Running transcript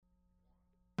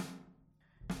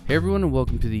Hey everyone, and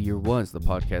welcome to The Year Was, the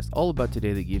podcast all about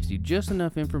today that gives you just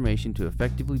enough information to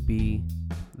effectively be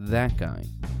that guy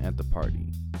at the party,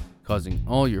 causing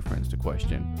all your friends to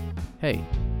question, hey,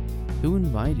 who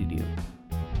invited you?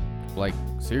 Like,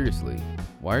 seriously,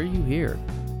 why are you here?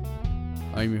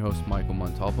 I'm your host, Michael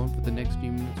Montalvo, and for the next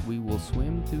few minutes we will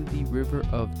swim through the river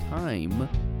of time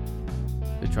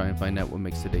to try and find out what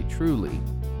makes today truly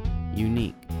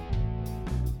unique.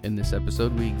 In this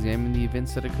episode, we examine the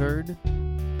events that occurred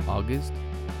August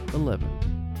 11th.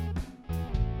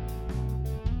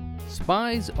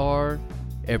 Spies are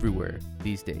everywhere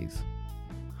these days.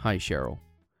 Hi, Cheryl.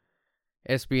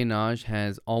 Espionage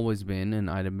has always been an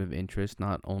item of interest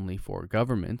not only for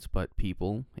governments, but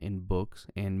people in books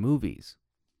and movies.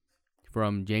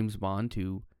 From James Bond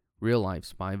to real-life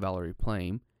spy Valerie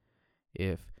Plame,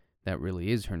 if that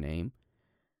really is her name.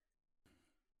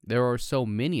 There are so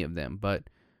many of them, but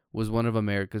was one of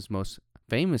America's most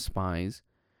famous spies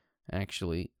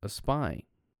actually a spy?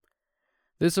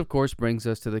 This, of course, brings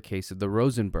us to the case of the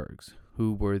Rosenbergs,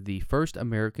 who were the first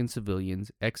American civilians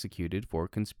executed for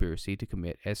conspiracy to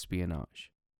commit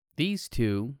espionage. These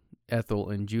two, Ethel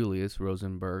and Julius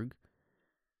Rosenberg,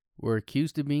 were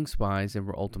accused of being spies and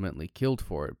were ultimately killed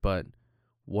for it, but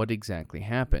what exactly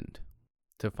happened?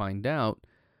 To find out,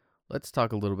 let's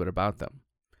talk a little bit about them.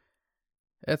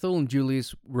 Ethel and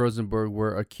Julius Rosenberg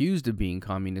were accused of being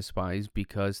communist spies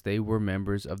because they were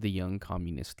members of the Young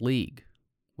Communist League,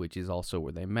 which is also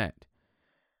where they met.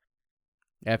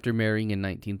 After marrying in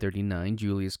 1939,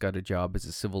 Julius got a job as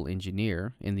a civil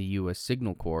engineer in the U.S.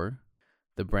 Signal Corps,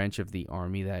 the branch of the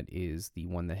Army that is the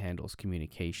one that handles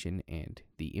communication and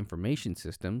the information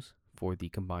systems for the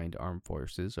combined armed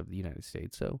forces of the United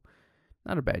States, so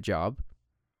not a bad job.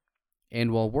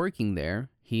 And while working there,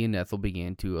 he and Ethel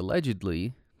began to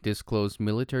allegedly disclose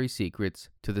military secrets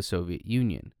to the Soviet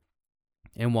Union.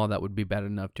 And while that would be bad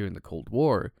enough during the Cold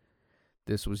War,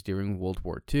 this was during World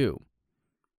War II.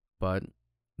 But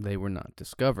they were not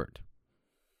discovered.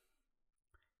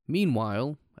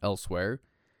 Meanwhile, elsewhere,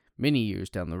 many years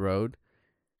down the road,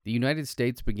 the United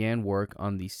States began work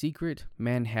on the secret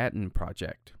Manhattan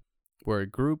Project, where a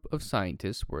group of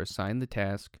scientists were assigned the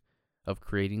task of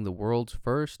creating the world's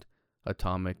first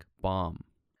atomic bomb.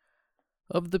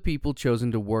 Of the people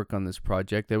chosen to work on this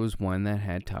project, there was one that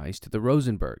had ties to the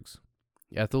Rosenbergs,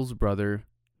 Ethel's brother,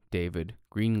 David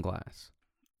Greenglass.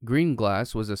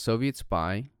 Greenglass was a Soviet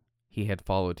spy. He had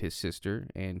followed his sister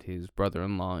and his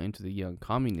brother-in-law into the Young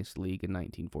Communist League in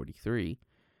 1943,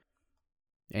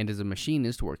 and as a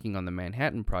machinist working on the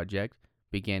Manhattan Project,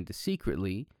 began to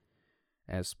secretly,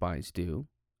 as spies do,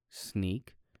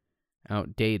 sneak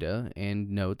out data and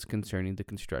notes concerning the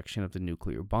construction of the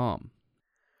nuclear bomb.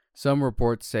 Some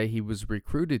reports say he was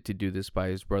recruited to do this by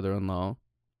his brother-in-law.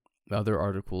 Other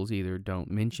articles either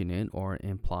don't mention it or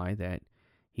imply that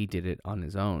he did it on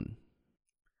his own.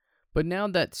 But now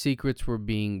that secrets were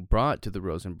being brought to the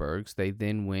Rosenbergs, they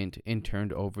then went and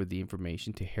turned over the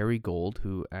information to Harry Gold,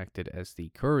 who acted as the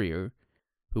courier,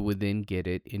 who would then get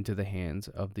it into the hands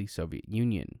of the Soviet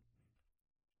Union.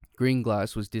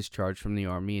 Greenglass was discharged from the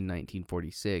Army in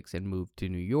 1946 and moved to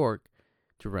New York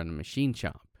to run a machine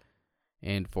shop.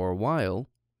 And for a while,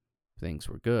 things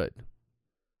were good.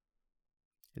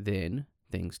 Then,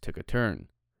 things took a turn.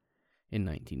 In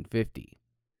 1950,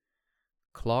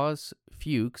 Klaus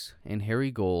Fuchs and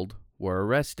Harry Gold were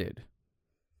arrested.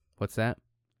 What's that?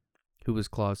 Who was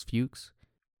Klaus Fuchs?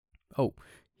 Oh,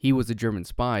 he was a German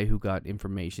spy who got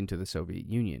information to the Soviet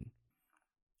Union.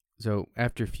 So,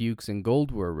 after Fuchs and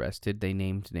Gold were arrested, they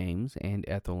named names, and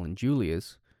Ethel and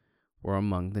Julius were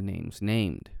among the names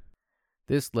named.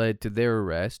 This led to their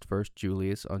arrest, first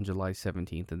Julius on July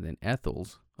 17th and then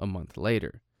Ethel's a month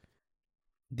later.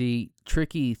 The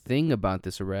tricky thing about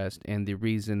this arrest, and the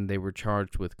reason they were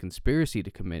charged with conspiracy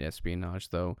to commit espionage,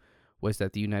 though, was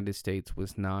that the United States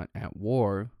was not at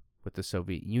war with the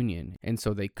Soviet Union, and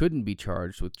so they couldn't be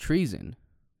charged with treason,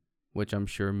 which I'm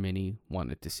sure many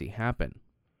wanted to see happen.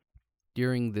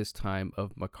 During this time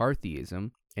of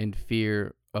McCarthyism and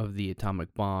fear of the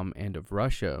atomic bomb and of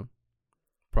Russia,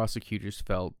 prosecutors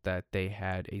felt that they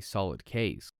had a solid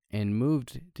case and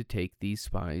moved to take these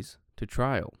spies to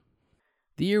trial.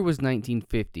 The year was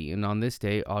 1950, and on this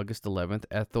day, August 11th,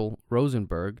 Ethel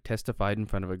Rosenberg testified in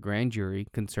front of a grand jury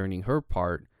concerning her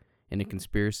part in a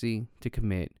conspiracy to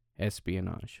commit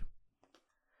espionage.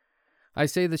 I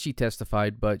say that she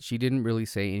testified, but she didn't really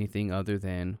say anything other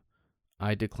than,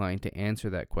 I decline to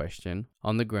answer that question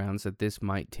on the grounds that this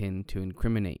might tend to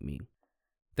incriminate me.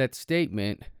 That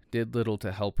statement did little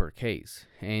to help her case,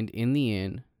 and in the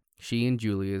end, she and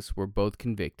Julius were both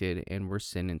convicted and were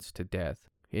sentenced to death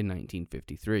in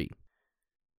 1953.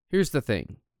 Here's the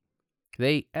thing.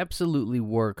 They absolutely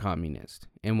were communist,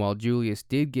 and while Julius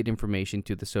did get information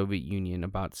to the Soviet Union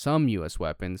about some U.S.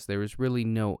 weapons, there is really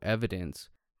no evidence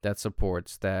that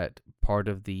supports that part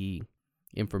of the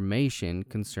information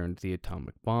concerned the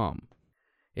atomic bomb.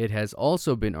 It has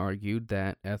also been argued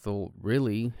that Ethel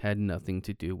really had nothing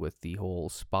to do with the whole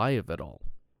spy of it all.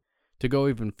 To go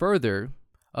even further,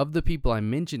 of the people I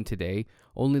mentioned today,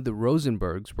 only the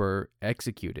Rosenbergs were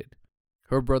executed.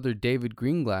 Her brother David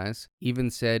Greenglass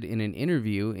even said in an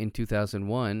interview in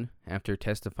 2001, after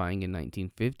testifying in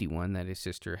 1951 that his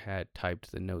sister had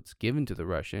typed the notes given to the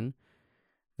Russian,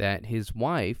 that his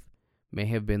wife may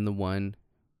have been the one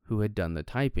who had done the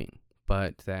typing,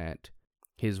 but that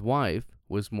his wife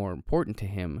was more important to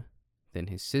him than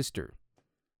his sister.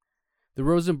 The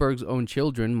Rosenbergs' own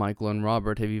children, Michael and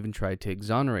Robert, have even tried to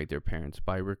exonerate their parents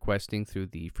by requesting through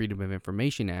the Freedom of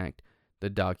Information Act the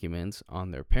documents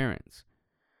on their parents.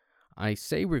 I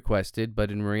say requested,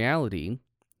 but in reality,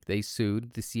 they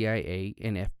sued the CIA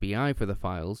and FBI for the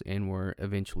files and were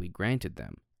eventually granted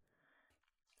them.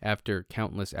 After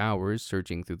countless hours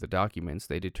searching through the documents,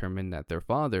 they determined that their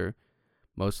father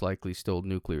most likely stole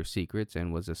nuclear secrets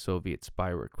and was a Soviet spy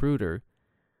recruiter,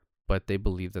 but they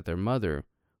believed that their mother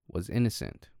was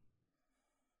innocent.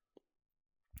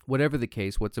 Whatever the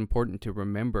case, what's important to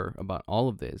remember about all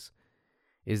of this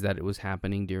is that it was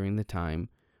happening during the time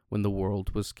when the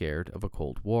world was scared of a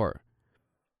Cold War.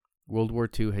 World War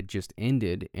II had just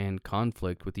ended, and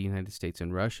conflict with the United States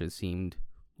and Russia seemed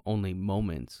only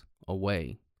moments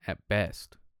away at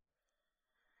best.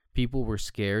 People were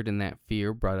scared, and that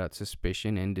fear brought out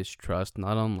suspicion and distrust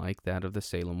not unlike that of the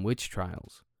Salem witch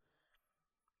trials.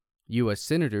 U.S.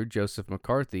 Senator Joseph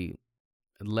McCarthy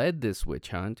led this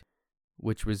witch hunt,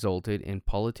 which resulted in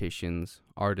politicians,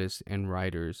 artists, and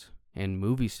writers, and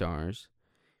movie stars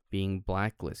being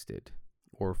blacklisted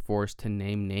or forced to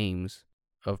name names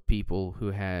of people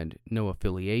who had no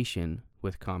affiliation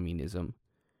with communism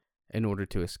in order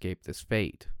to escape this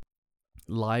fate.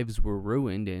 Lives were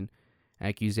ruined and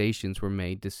accusations were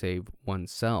made to save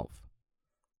oneself.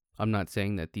 I'm not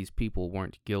saying that these people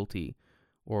weren't guilty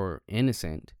or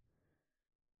innocent.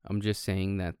 I'm just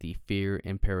saying that the fear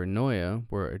and paranoia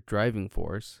were a driving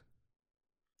force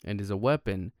and is a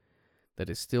weapon that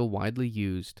is still widely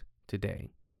used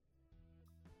today.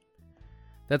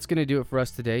 That's going to do it for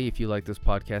us today. If you like this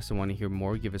podcast and want to hear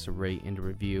more, give us a rate and a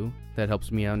review. That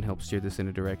helps me out and helps steer this in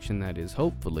a direction that is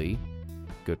hopefully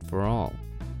good for all.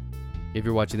 If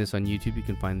you're watching this on YouTube, you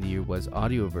can find the Year Was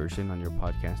audio version on your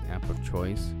podcast app of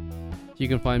choice. You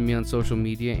can find me on social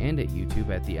media and at YouTube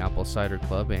at the Apple Cider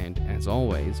Club. And as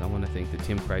always, I want to thank the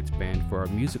Tim Kreitz Band for our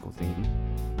musical theme.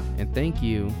 And thank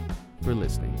you for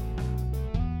listening.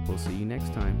 We'll see you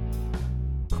next time.